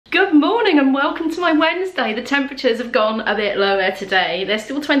Good morning and welcome to my Wednesday. The temperatures have gone a bit lower today. There's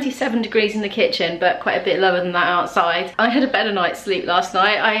still 27 degrees in the kitchen, but quite a bit lower than that outside. I had a better night's sleep last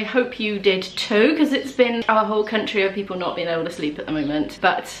night. I hope you did too, because it's been a whole country of people not being able to sleep at the moment.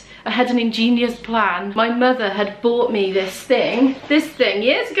 But I had an ingenious plan. My mother had bought me this thing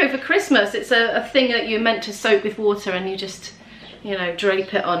years ago for Christmas. It's a thing that you're meant to soak with water and you just, you know,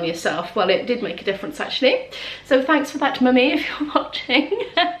 drape it on yourself. Well, it did make a difference actually. So thanks for that, Mummy, if you're watching.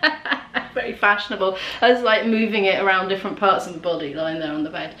 Very fashionable. I was like moving it around different parts of the body, lying there on the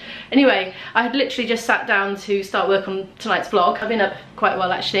bed. Anyway, I had literally just sat down to start work on tonight's vlog. I've been up quite a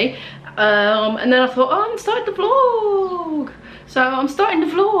while actually. And then I thought, oh, I'm starting the vlog. So I'm starting the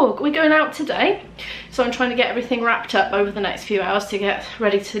vlog. We're going out today. So I'm trying to get everything wrapped up over the next few hours to get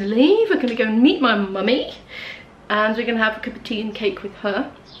ready to leave. We're gonna go and meet my mummy. And we're gonna have a cup of tea and cake with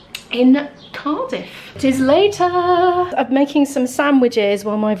her in Cardiff. It is later. I'm making some sandwiches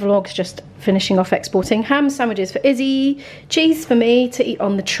while my vlog's just finishing off exporting. Ham sandwiches for Izzy, cheese for me to eat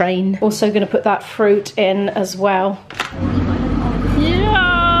on the train. Also gonna put that fruit in as well.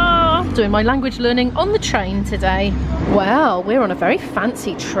 Yeah! Doing my language learning on the train today. Well, we're on a very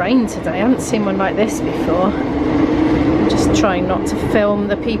fancy train today. I haven't seen one like this before. Just trying not to film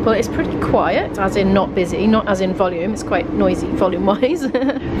the people. It's pretty quiet, as in not busy, not as in volume. It's quite noisy volume wise.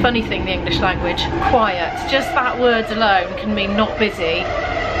 Funny thing, the English language, quiet, just that word alone can mean not busy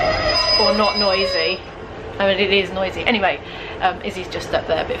or not noisy. I mean, it is noisy. Anyway, Izzy's just up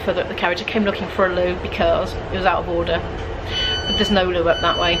there a bit further up the carriage. I came looking for a loo because it was out of order, but there's no loo up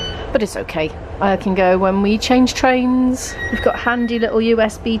that way, but it's okay. I can go when we change trains. We've got handy little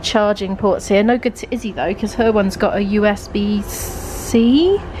USB charging ports here. No good to Izzy though, because her one's got a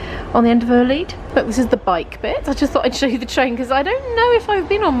USB-C on the end of her lead. But this is the bike bit. I just thought I'd show you the train because I don't know if I've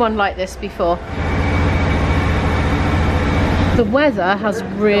been on one like this before. The weather has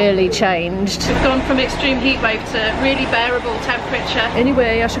really changed. We've gone from extreme heat wave to really bearable temperature.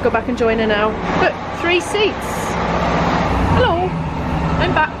 Anyway, I should go back and join her now. Look, 3 seats. Hello,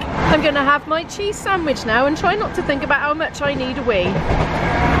 I'm back. I'm gonna have my cheese sandwich now and try not to think about how much I need a wee.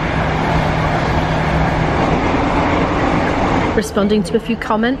 Responding to a few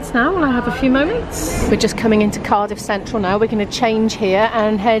comments now while I have a few moments. We're just coming into Cardiff Central now. We're gonna change here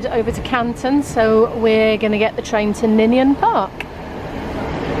and head over to Canton. So we're gonna get the train to Ninian Park.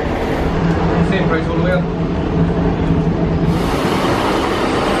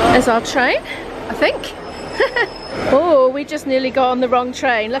 There's our train, I think. Oh, we just nearly got on the wrong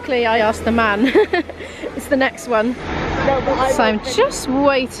train. Luckily I asked the man. It's the next one. So I'm just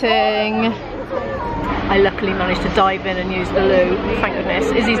waiting. I luckily managed to dive in and use the loo, thank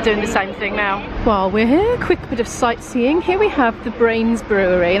goodness. Izzy's doing the same thing now. While we're here, quick bit of sightseeing. Here we have the Brains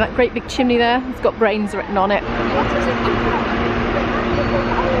Brewery. That great big chimney there, it's got Brains written on it.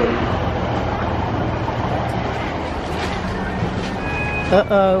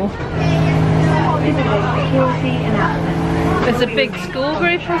 Uh-oh. There's a big school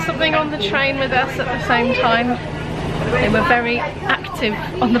group or something on the train with us at the same time. They were very active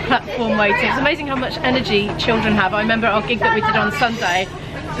on the platform waiting. It's amazing how much energy children have. I remember our gig that we did on Sunday,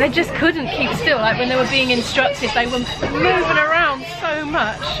 they just couldn't keep still. Like when they were being instructed, they were moving around so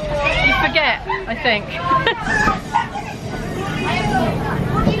much. You forget, I think.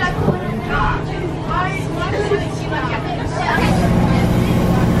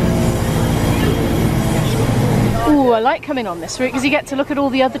 Ooh, I like coming on this route because you get to look at all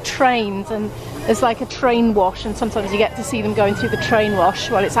the other trains and there's like a train wash and sometimes you get to see them going through the train wash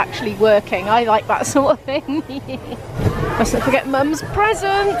while it's actually working. I like that sort of thing. Mustn't forget Mum's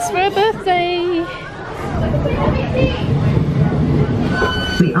presents for her birthday.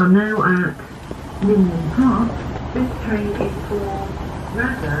 We are now at Ninian Park. This train is for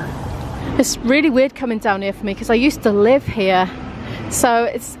Raga. It's really weird coming down here for me because I used to live here. So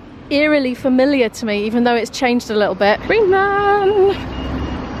it's eerily familiar to me, even though it's changed a little bit. Green man!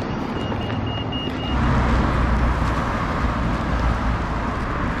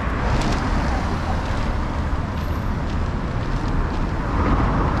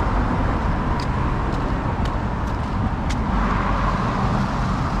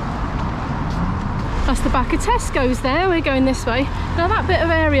 That's the back of Tesco's there. We're going this way. Now that bit of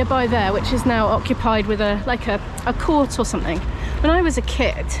area by there, which is now occupied with a court or something. When I was a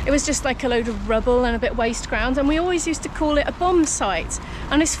kid, it was just like a load of rubble and a bit waste ground, and we always used to call it a bomb site.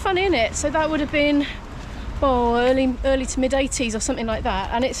 And it's funny, isn't it? So that would have been, oh, early to mid 80s or something like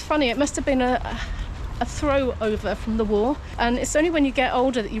that. And it's funny, it must have been a throw over from the war. And it's only when you get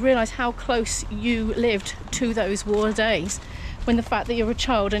older that you realise how close you lived to those war days. when the fact that you're a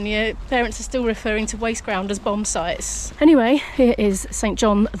child and your parents are still referring to waste ground as bomb sites. Anyway, here is St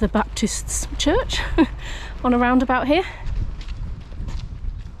John the Baptist's church on a roundabout here.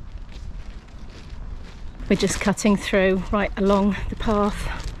 We're just cutting through right along the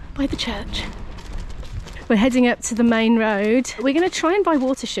path by the church. We're heading up to the main road. We're going to try and buy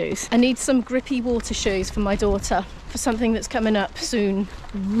water shoes. I need some grippy water shoes for my daughter for something that's coming up soon.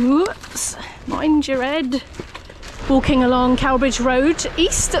 Whoops, mind your head. Walking along Cowbridge Rd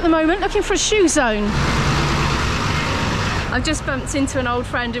East at the moment, looking for a shoe zone. I've just bumped into an old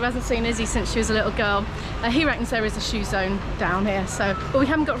friend who hasn't seen Izzy since she was a little girl. He reckons there is a shoe zone down here, but we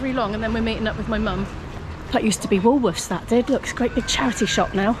haven't got very long, and then we're meeting up with my mum. That used to be Woolworths, that did. Looks a great big charity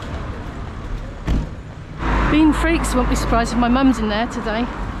shop now. Bean Freaks, won't be surprised if my mum's in there today.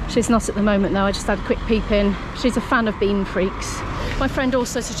 She's not at the moment though, I just had a quick peep in. She's a fan of Bean Freaks. My friend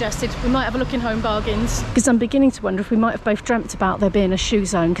also suggested we might have a look in Home Bargains, because I'm beginning to wonder if we might have both dreamt about there being a shoe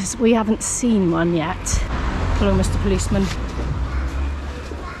zone, because we haven't seen one yet. Hello, Mr. Policeman.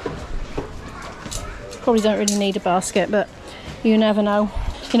 Probably don't really need a basket, but you never know.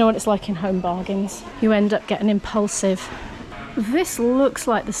 You know what it's like in Home Bargains. You end up getting impulsive. This looks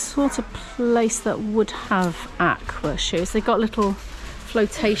like the sort of place that would have aqua shoes. They've got little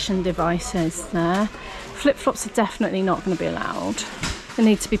flotation devices there. Flip-flops are definitely not going to be allowed. They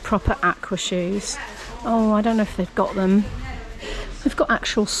need to be proper aqua shoes. Oh, I don't know if they've got them. They've got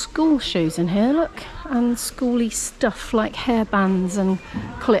actual school shoes in here, look, and schooly stuff like hairbands and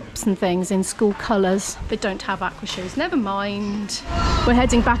clips and things in school colours. They don't have aqua shoes. Never mind. We're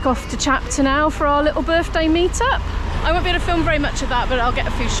heading back off to Chapter now for our little birthday meet-up. I won't be able to film very much of that, but I'll get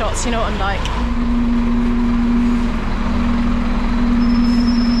a few shots, you know what I'm like.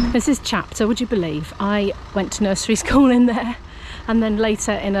 This is Chapter, would you believe? I went to nursery school in there, and then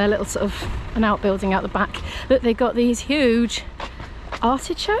later in a little sort of an outbuilding out the back. Look, they've got these huge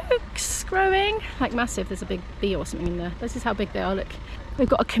artichokes growing, like massive. There's a big bee or something in there. This is how big they are, look. They've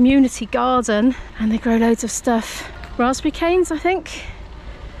got a community garden and they grow loads of stuff. Raspberry canes, I think.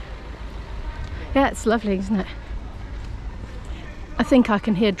 Yeah, it's lovely, isn't it? I think I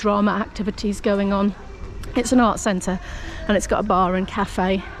can hear drama activities going on. It's an art centre and it's got a bar and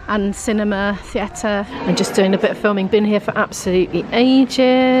cafe and cinema, theatre. I'm just doing a bit of filming, been here for absolutely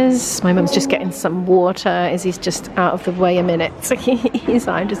ages. My mum's just getting some water. Izzy's just out of the way a minute. So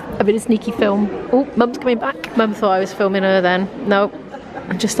I'm just a bit of sneaky film. Oh, mum's coming back. Mum thought I was filming her then. No,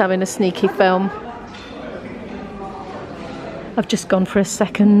 I'm just having a sneaky film. I've just gone for a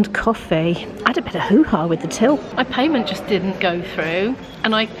second coffee. I had a bit of hoo-ha with the till. My payment just didn't go through,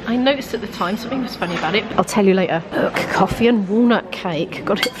 and I noticed at the time something was funny about it. I'll tell you later. Look, coffee and walnut cake.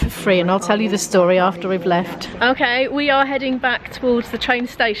 Got it for free, and I'll tell you the story after we've left. Okay, we are heading back towards the train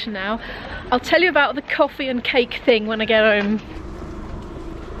station now. I'll tell you about the coffee and cake thing when I get home.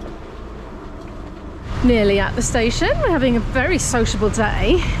 Nearly at the station. We're having a very sociable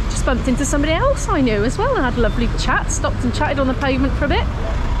day. Just bumped into somebody else I knew as well and had a lovely chat. Stopped and chatted on the pavement for a bit.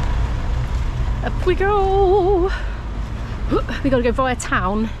 Up we go. We got to go via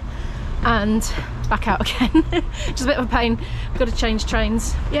town and back out again. Just a bit of a pain. We've got to change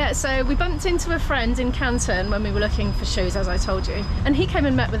trains. Yeah, so we bumped into a friend in Canton when we were looking for shoes, as I told you, and he came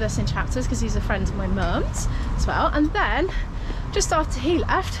and met with us in Chapters because he's a friend of my mum's as well. And then just after he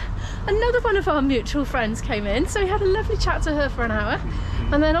left, another one of our mutual friends came in, so we had a lovely chat to her for an hour,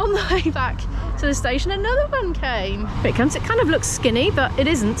 and then on the way back to the station another one came. Here it comes. It kind of looks skinny, but it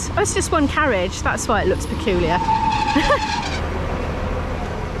isn't. Oh, it's just one carriage, that's why it looks peculiar.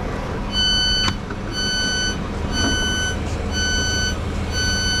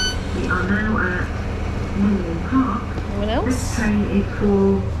 We are now at Million Park. Anyone else? This train is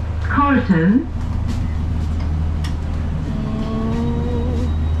for Cardiff.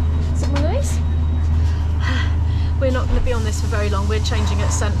 We're not going to be on this for very long. We're changing at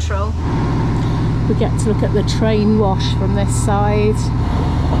Central. We get to look at the train wash from this side.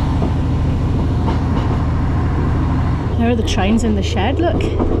 There are the trains in the shed, look.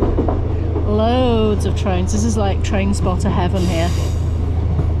 Loads of trains. This is like train spotter heaven here.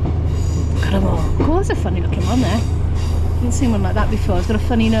 Look at them all. Oh, there's a funny looking one there. I haven't seen one like that before. It's got a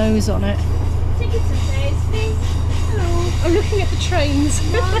funny nose on it. Tickets and fares, please. Hello. I'm looking at the trains.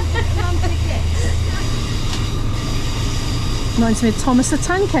 Reminds me of Thomas the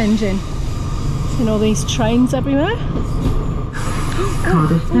Tank Engine. Seen all these trains everywhere.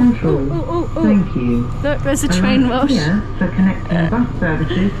 Cardiff Central. Thank you. Look, there's a train wash. Here for connecting bus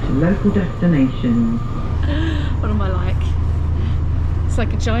services to local destinations. What am I like? It's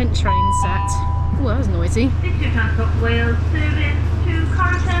like a giant train set. Oh, that was noisy. District Transport Wales service to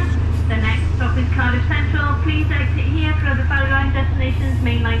Carton. The next stop is Cardiff Central. Please exit here for other Valley Line destinations,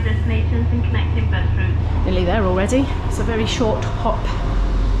 mainline destinations and connecting bus routes. Nearly there already. It's a very short hop.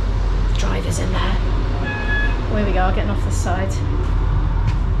 The driver's in there. Oh, here we go, getting off the side.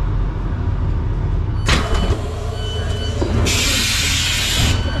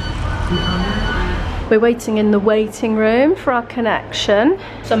 We're waiting in the waiting room for our connection.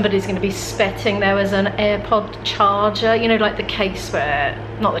 Somebody's going to be spitting. There was an AirPod charger, you know, like the case where,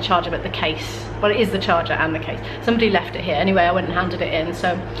 not the charger, but the case. Well, it is the charger and the case. Somebody left it here. Anyway, I went and handed it in.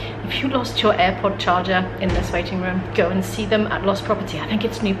 So if you lost your AirPod charger in this waiting room, go and see them at Lost Property. I think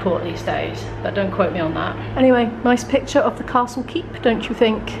it's Newport these days, but don't quote me on that. Anyway, nice picture of the castle keep, don't you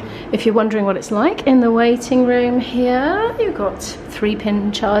think? If you're wondering what it's like in the waiting room here, you've got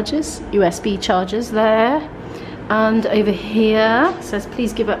 3-pin chargers, USB chargers there. And over here, it says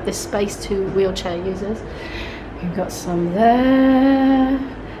please give up this space to wheelchair users. You've got some there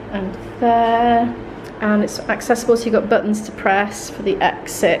and there, and it's accessible, so you've got buttons to press for the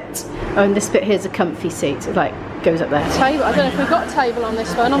exit. Oh, and this bit here's a comfy seat, it like goes up there. Table, I don't know if we've got a table on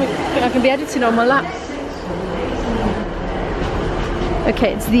this one. I can be editing on my lap.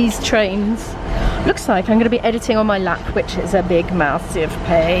 Okay, it's these trains. Looks like I'm going to be editing on my lap, which is a big massive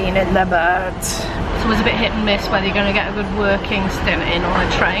pain in the butt. It's always a bit hit and miss whether you're going to get a good working stint in on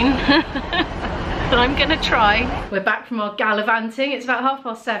a train. But I'm gonna try. We're back from our gallivanting. It's about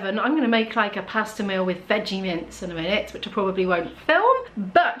 7:30. I'm gonna make like a pasta meal with veggie mince in a minute, which I probably won't film.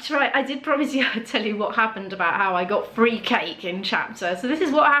 But right, I did promise you I'd tell you what happened about how I got free cake in chapter. So this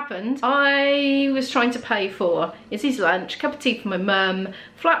is what happened. I was trying to pay for Izzy's lunch, a cup of tea for my mum,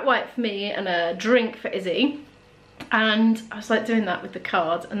 flat white for me, and a drink for Izzy. And I was like doing that with the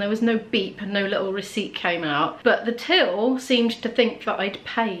card, and there was no beep and no little receipt came out. But the till seemed to think that I'd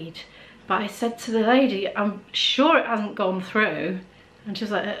paid. But I said to the lady, I'm sure it hasn't gone through. And she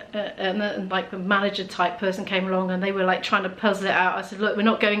was like, and then like the manager type person came along and they were like trying to puzzle it out. I said, look, we're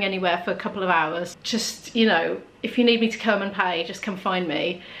not going anywhere for a couple of hours. Just, you know, if you need me to come and pay, just come find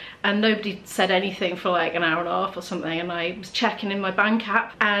me. And nobody said anything for like an hour and a half or something. And I was checking in my bank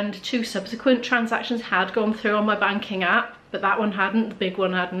app, and 2 subsequent transactions had gone through on my banking app, but that one hadn't, the big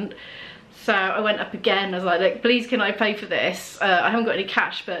one hadn't. So I went up again. I was like, look, please can I pay for this? I haven't got any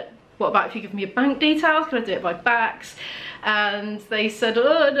cash, but what about if you give me your bank details? Can I do it by backs? And they said,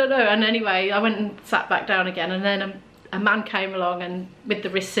 oh, no. And anyway, I went and sat back down again, and then a man came along and with the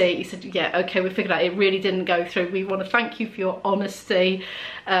receipt, he said, yeah, okay, we figured out it really didn't go through. We want to thank you for your honesty.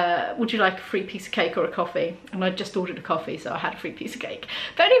 Would you like a free piece of cake or a coffee? And I just ordered a coffee, so I had a free piece of cake.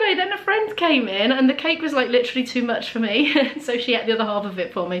 But anyway, then a friend came in and the cake was like literally too much for me. So she ate the other half of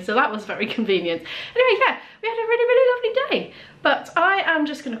it for me. So that was very convenient. Anyway, yeah, we had a really, really lovely day. But I am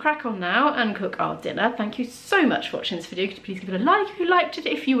just going to crack on now and cook our dinner. Thank you so much for watching this video. Could you please give it a like if you liked it,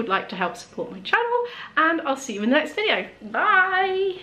 if you would like to help support my channel. And I'll see you in the next video. Bye!